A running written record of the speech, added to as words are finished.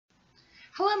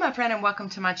Hello my friend and welcome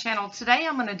to my channel. Today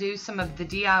I'm going to do some of the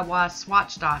DIY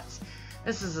swatch dots.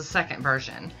 This is the second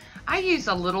version. I use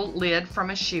a little lid from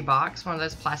a shoebox, one of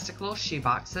those plastic little shoe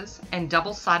boxes, and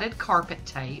double-sided carpet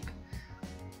tape.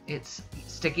 It's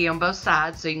sticky on both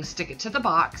sides so you can stick it to the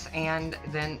box and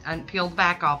then peel the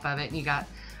back off of it and you got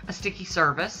a sticky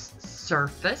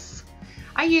surface.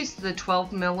 I used the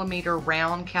 12mm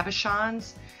round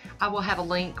cabochons. I will have a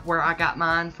link where I got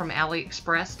mine from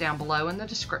Aliexpress down below in the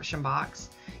description box.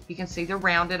 You can see they're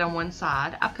rounded on one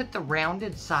side. I put the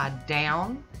rounded side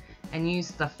down and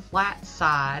used the flat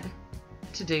side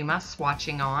to do my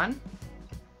swatching on.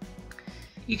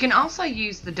 You can also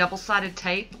use the double-sided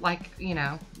tape, like, you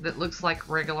know, that looks like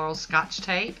regular old Scotch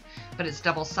tape, but it's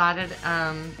double-sided.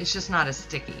 It's just not as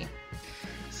sticky.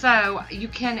 So you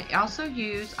can also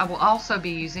use, I will also be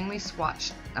using these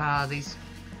swatch, these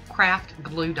craft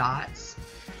glue dots,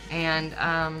 and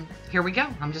here we go.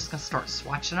 I'm just gonna start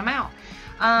swatching them out.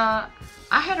 I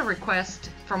had a request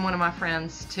from one of my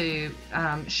friends to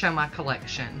show my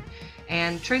collection,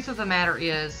 and truth of the matter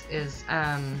is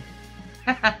I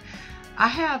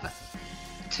have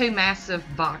two massive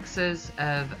boxes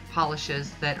of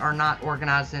polishes that are not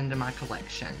organized into my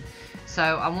collection, so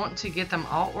I want to get them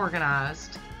all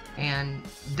organized and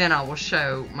then I will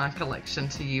show my collection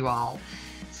to you all.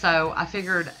 So I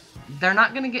figured they're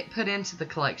not going to get put into the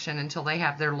collection until they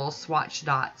have their little swatch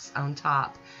dots on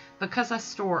top, because I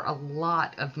store a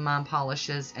lot of my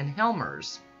polishes in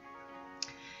Helmers.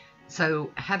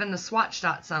 So having the swatch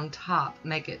dots on top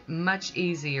make it much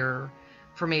easier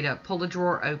for me to pull the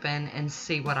drawer open and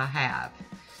see what I have.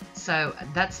 So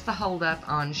that's the hold up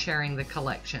on sharing the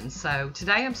collection. So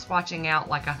today I'm swatching out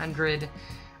like 100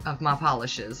 of my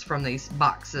polishes from these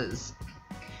boxes.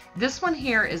 This one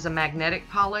here is a magnetic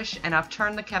polish, and I've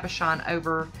turned the cabochon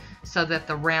over so that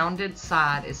the rounded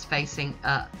side is facing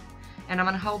up. And I'm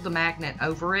going to hold the magnet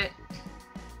over it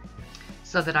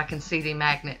so that I can see the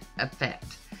magnet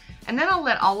effect. And then I'll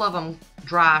let all of them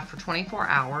dry for 24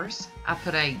 hours. I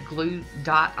put a glue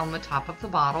dot on the top of the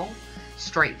bottle,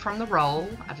 straight from the roll.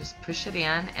 I just push it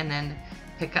in and then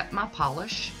pick up my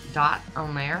polish dot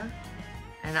on there.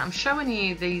 And I'm showing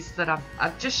you these that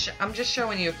I'm just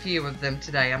showing you a few of them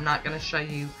today. I'm not going to show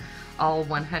you all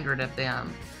 100 of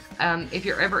them. If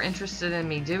you're ever interested in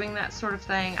me doing that sort of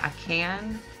thing, I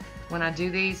can when I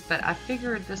do these, but I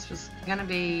figured this was going to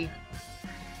be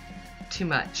too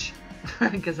much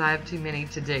because I have too many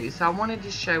to do. So I wanted to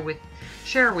share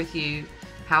with you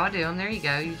how I do them. There you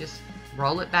go. You just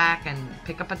roll it back and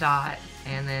pick up a dot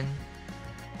and then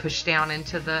push down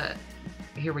into the...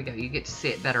 Here we go. You get to see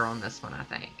it better on this one, I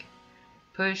think.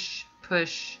 Push,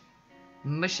 push,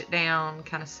 mush it down,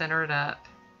 kind of center it up.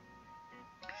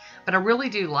 But I really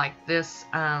do like this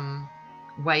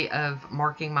way of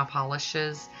marking my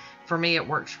polishes. For me, it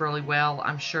works really well.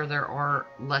 I'm sure there are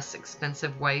less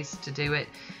expensive ways to do it.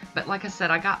 But like I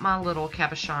said, I got my little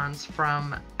cabochons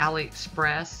from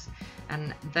Aliexpress,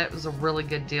 and that was a really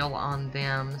good deal on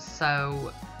them.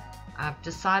 So I've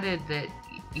decided that,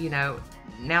 you know,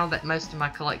 now that most of my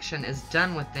collection is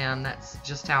done with them, that's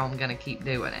just how I'm going to keep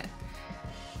doing it.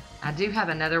 I do have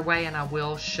another way, and I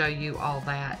will show you all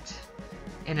that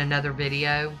in another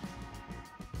video.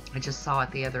 I just saw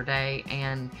it the other day,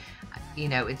 and you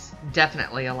know, it's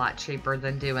definitely a lot cheaper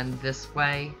than doing this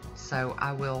way. So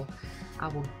I will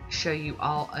show you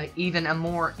all even a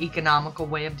more economical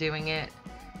way of doing it.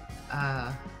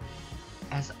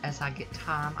 As I get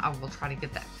time, I will try to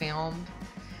get that filmed.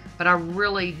 But I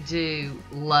really do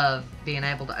love being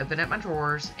able to open up my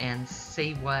drawers and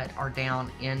see what are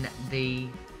down in the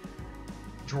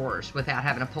drawers without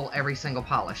having to pull every single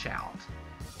polish out.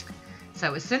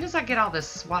 So as soon as I get all this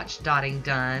swatch dotting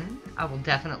done, I will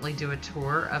definitely do a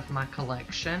tour of my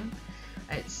collection.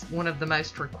 It's one of the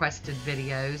most requested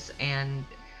videos, and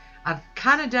I've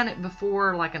kind of done it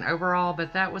before, like an overall,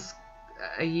 but that was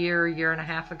a year and a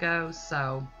half ago,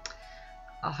 so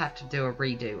I'll have to do a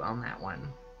redo on that one.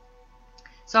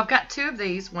 So I've got two of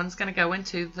these. One's going to go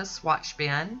into the swatch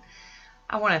bin.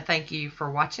 I want to thank you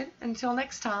for watching. Until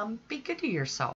next time, be good to yourself.